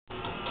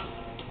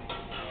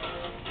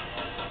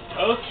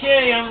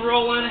Okay, I'm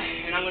rolling,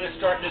 and I'm going to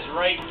start this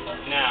right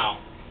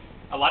now.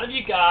 A lot of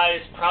you guys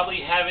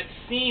probably haven't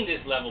seen this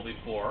level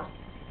before,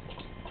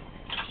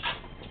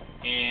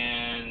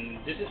 and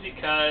this is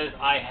because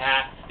I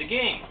hacked the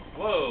game.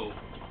 Whoa.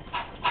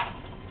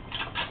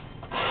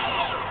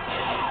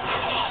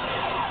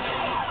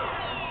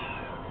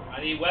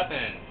 I need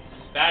weapons,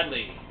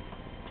 badly.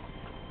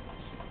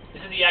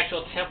 This is the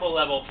actual temple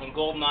level from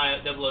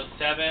Goldeneye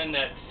 007.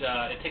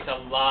 It takes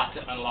a lot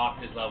to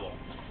unlock this level.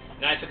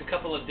 And I took a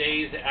couple of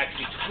days to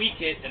actually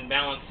tweak it and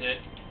balance it.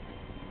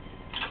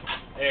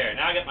 There,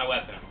 now I got my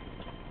weapon.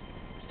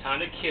 It's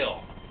time to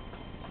kill.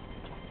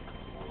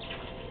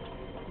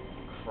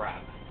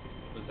 Crap.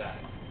 What was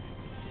that?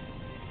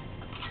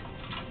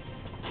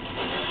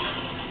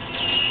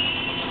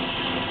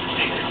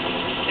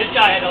 This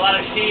guy has a lot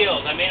of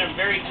shields. I made him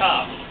very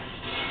tough.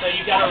 So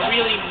you gotta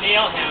really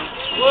nail him.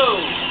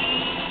 Whoa!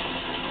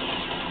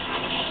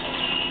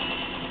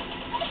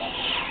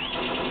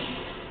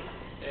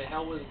 The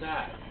hell was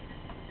that?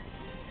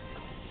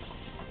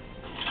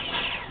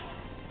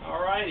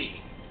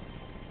 Alrighty.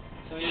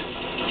 So he just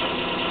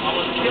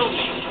almost killed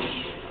me.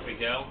 There we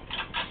go.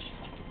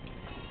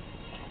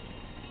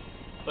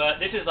 But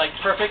this is like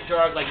perfect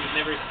dark, like you've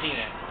never seen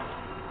it.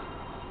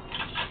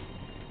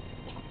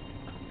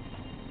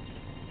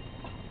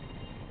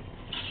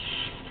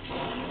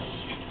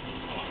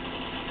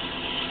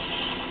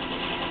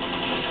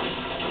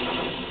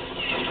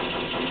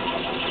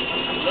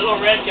 The little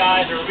red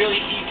guys are really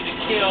easy to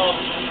kill.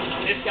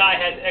 This guy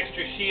has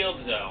extra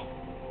shields though.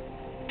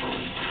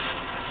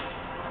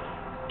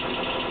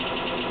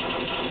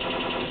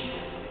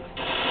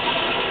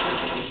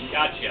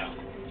 Gotcha.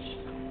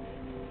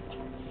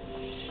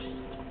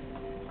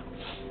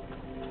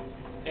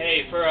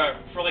 Hey,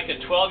 for like a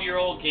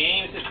 12-year-old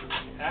game,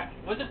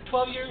 was it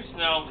 12 years?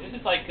 No, this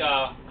is like it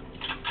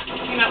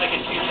came out like in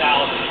 2000.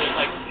 So it's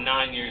like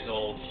 9 years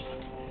old.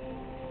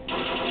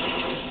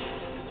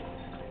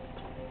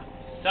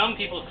 Some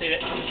people say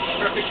that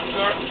Perfect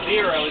Dark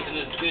Zero isn't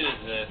as good as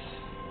this.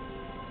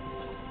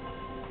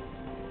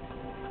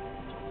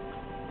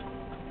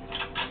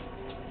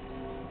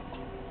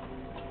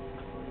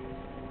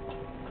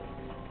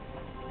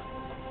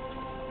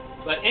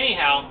 But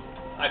anyhow,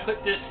 I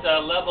put this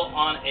level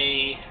on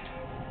a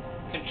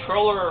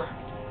controller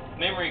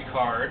memory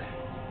card,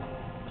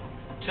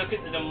 took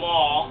it to the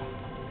mall,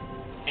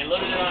 and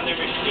loaded it on their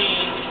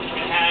machine,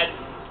 and had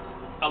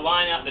a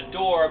line out the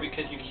door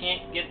because you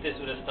can't get this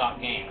with a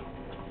stock game.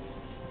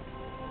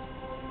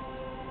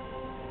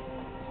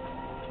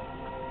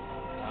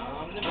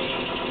 Come to me.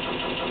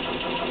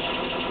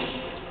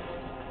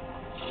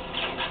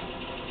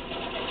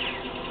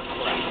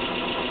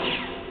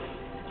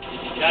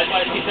 You guys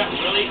want to see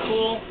something really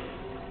cool?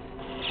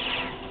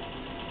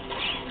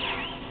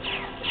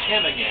 It's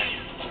him again.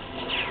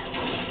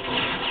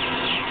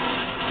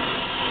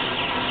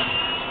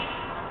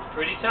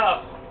 Pretty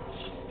tough.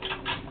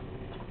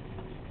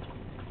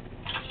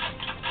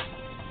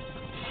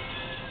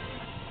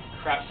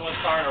 Crap, someone's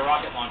firing a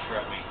rocket launcher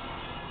at me.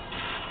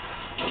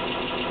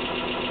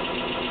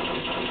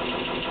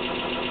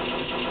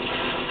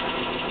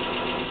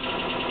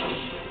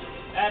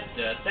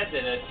 That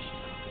did it.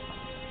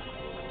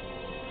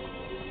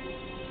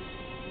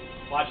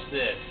 Watch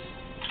this.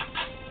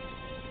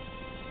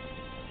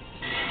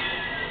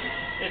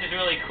 This is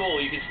really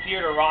cool. You can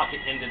steer the rocket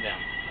into them.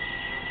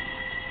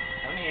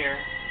 Come here.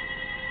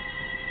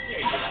 There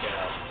you go.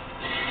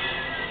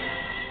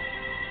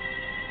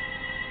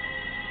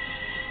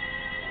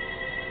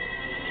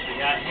 We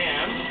got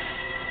him.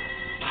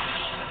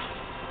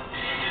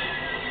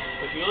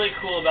 What's really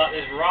cool about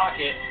this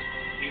rocket,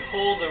 you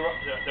hold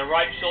the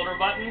right shoulder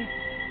button,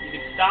 you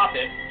can stop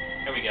it.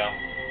 There we go.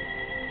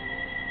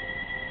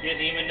 He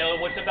doesn't even know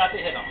what's about to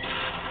hit him.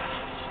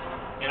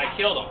 And I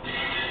killed him.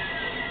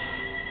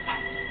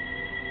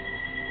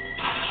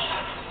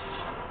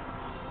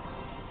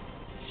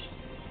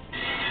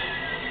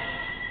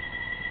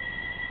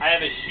 I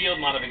have a shield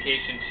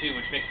modification too,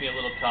 which makes me a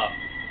little tough.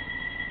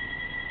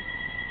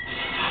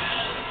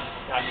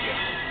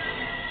 Gotcha.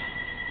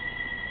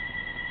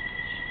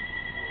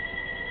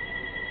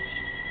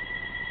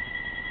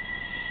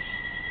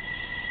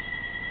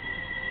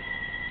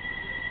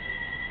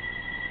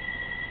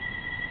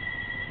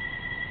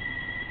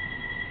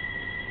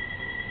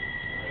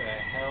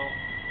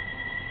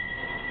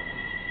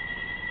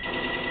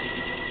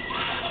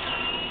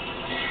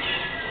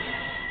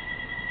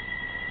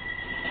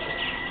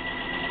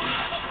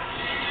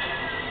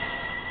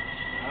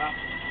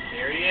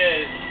 There he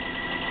is.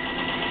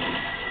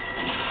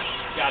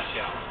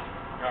 Gotcha.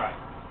 Alright.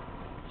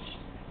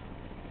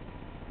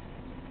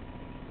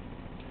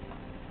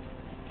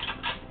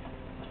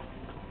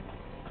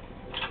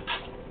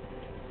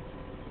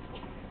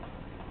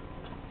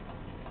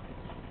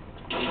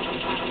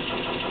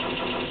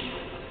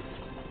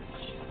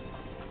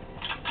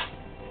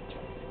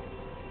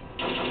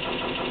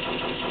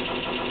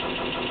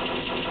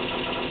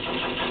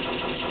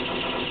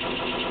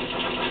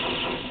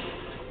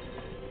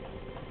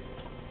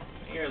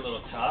 You're a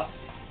little tough.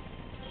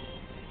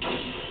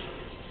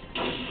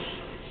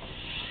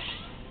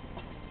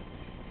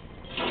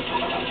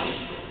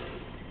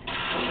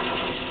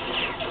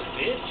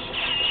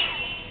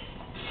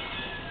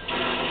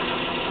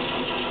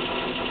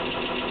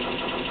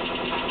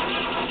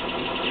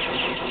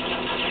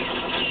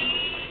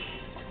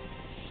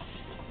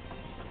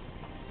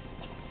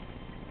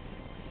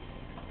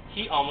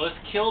 almost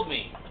killed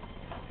me. I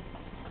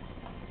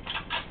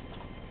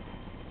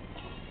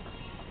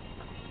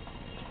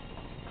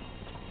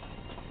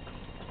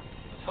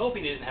was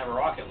hoping he didn't have a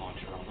rocket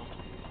launcher on him.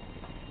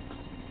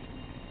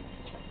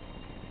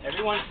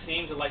 Everyone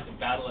seems to like the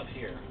battle up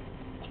here.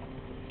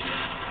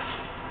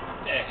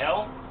 What the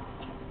hell?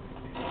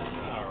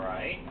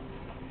 Alright.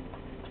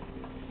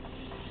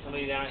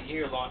 Somebody down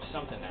here launched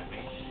something at me.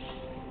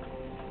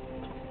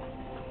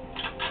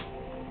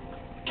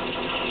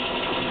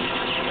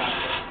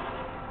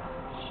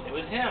 It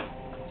was him.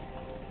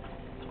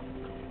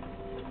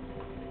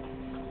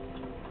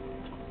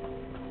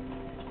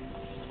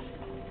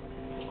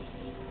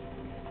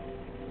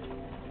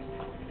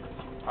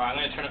 Alright, I'm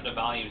going to turn up the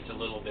volume just a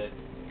little bit,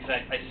 because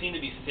I seem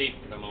to be safe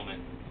for the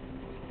moment.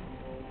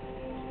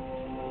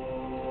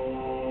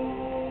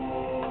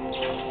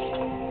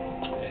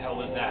 What the hell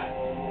was that?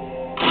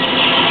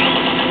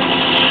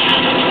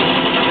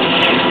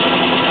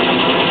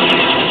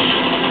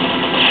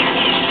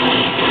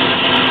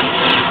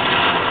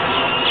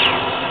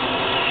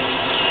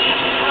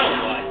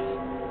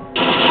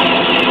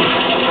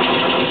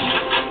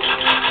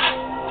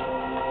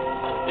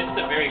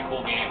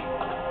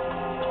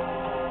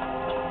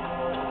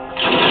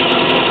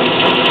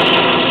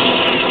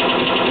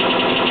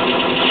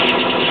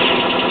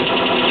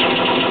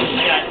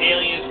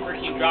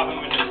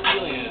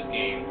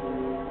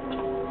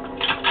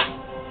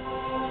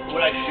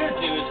 What I should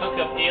do is hook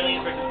up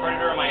Aliens vs.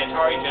 Predator on my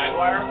Atari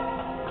Jaguar.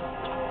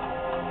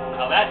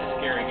 Now that's a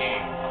scary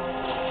game.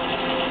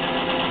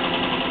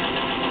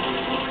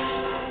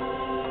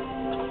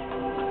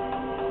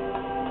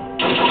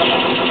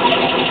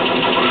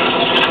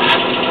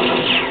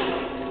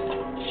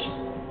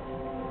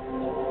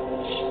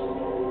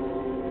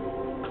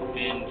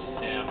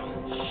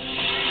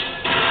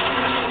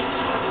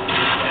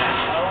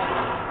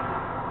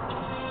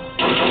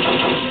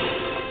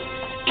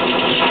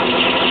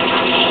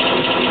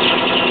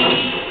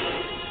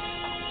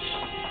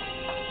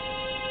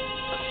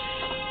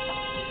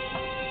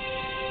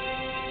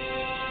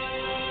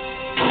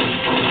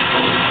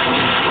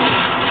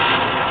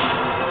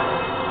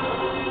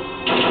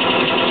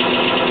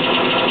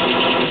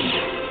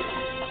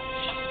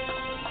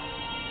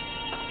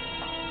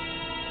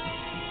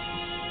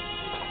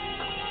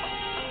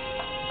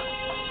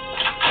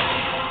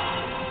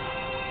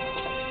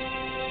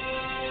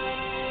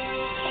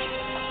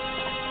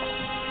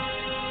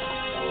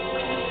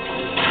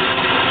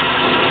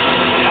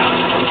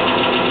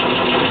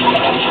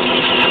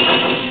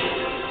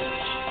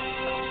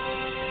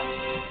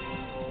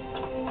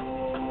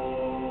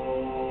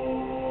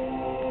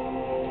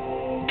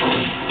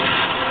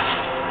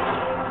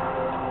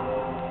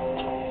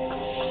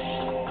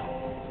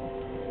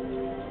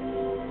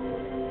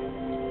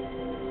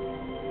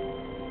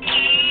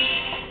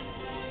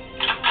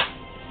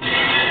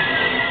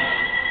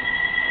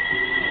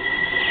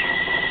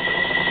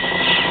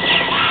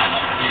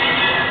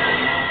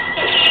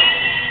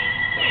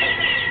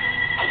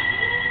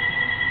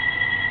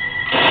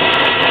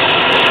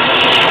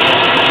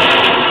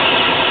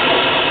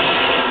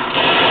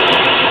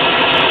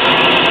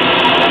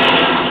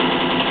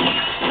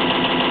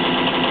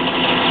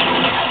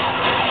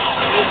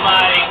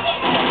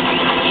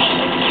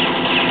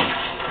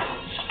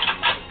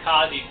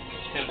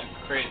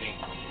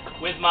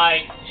 With my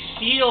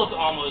shields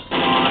almost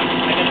gone,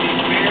 I gotta be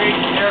very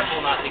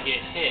careful not to get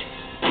hit.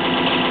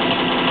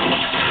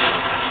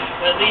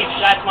 But at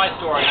least that's my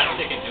story, I'm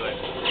sticking to it.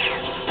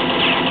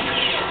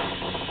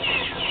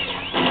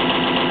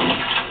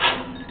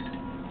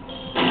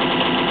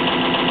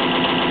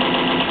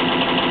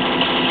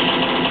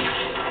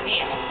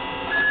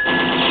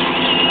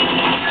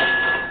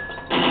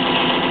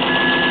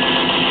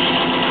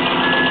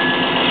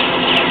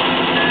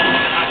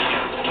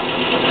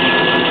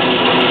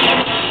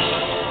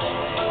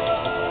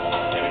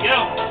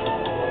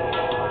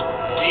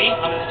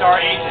 Star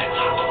Agent.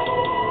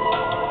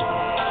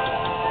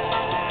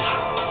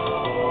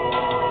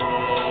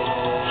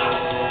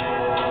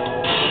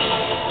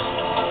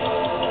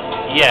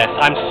 Yes,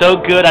 I'm so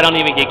good I don't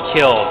even get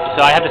killed,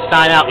 so I have to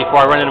sign out before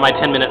I run into my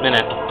 10-minute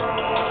minute.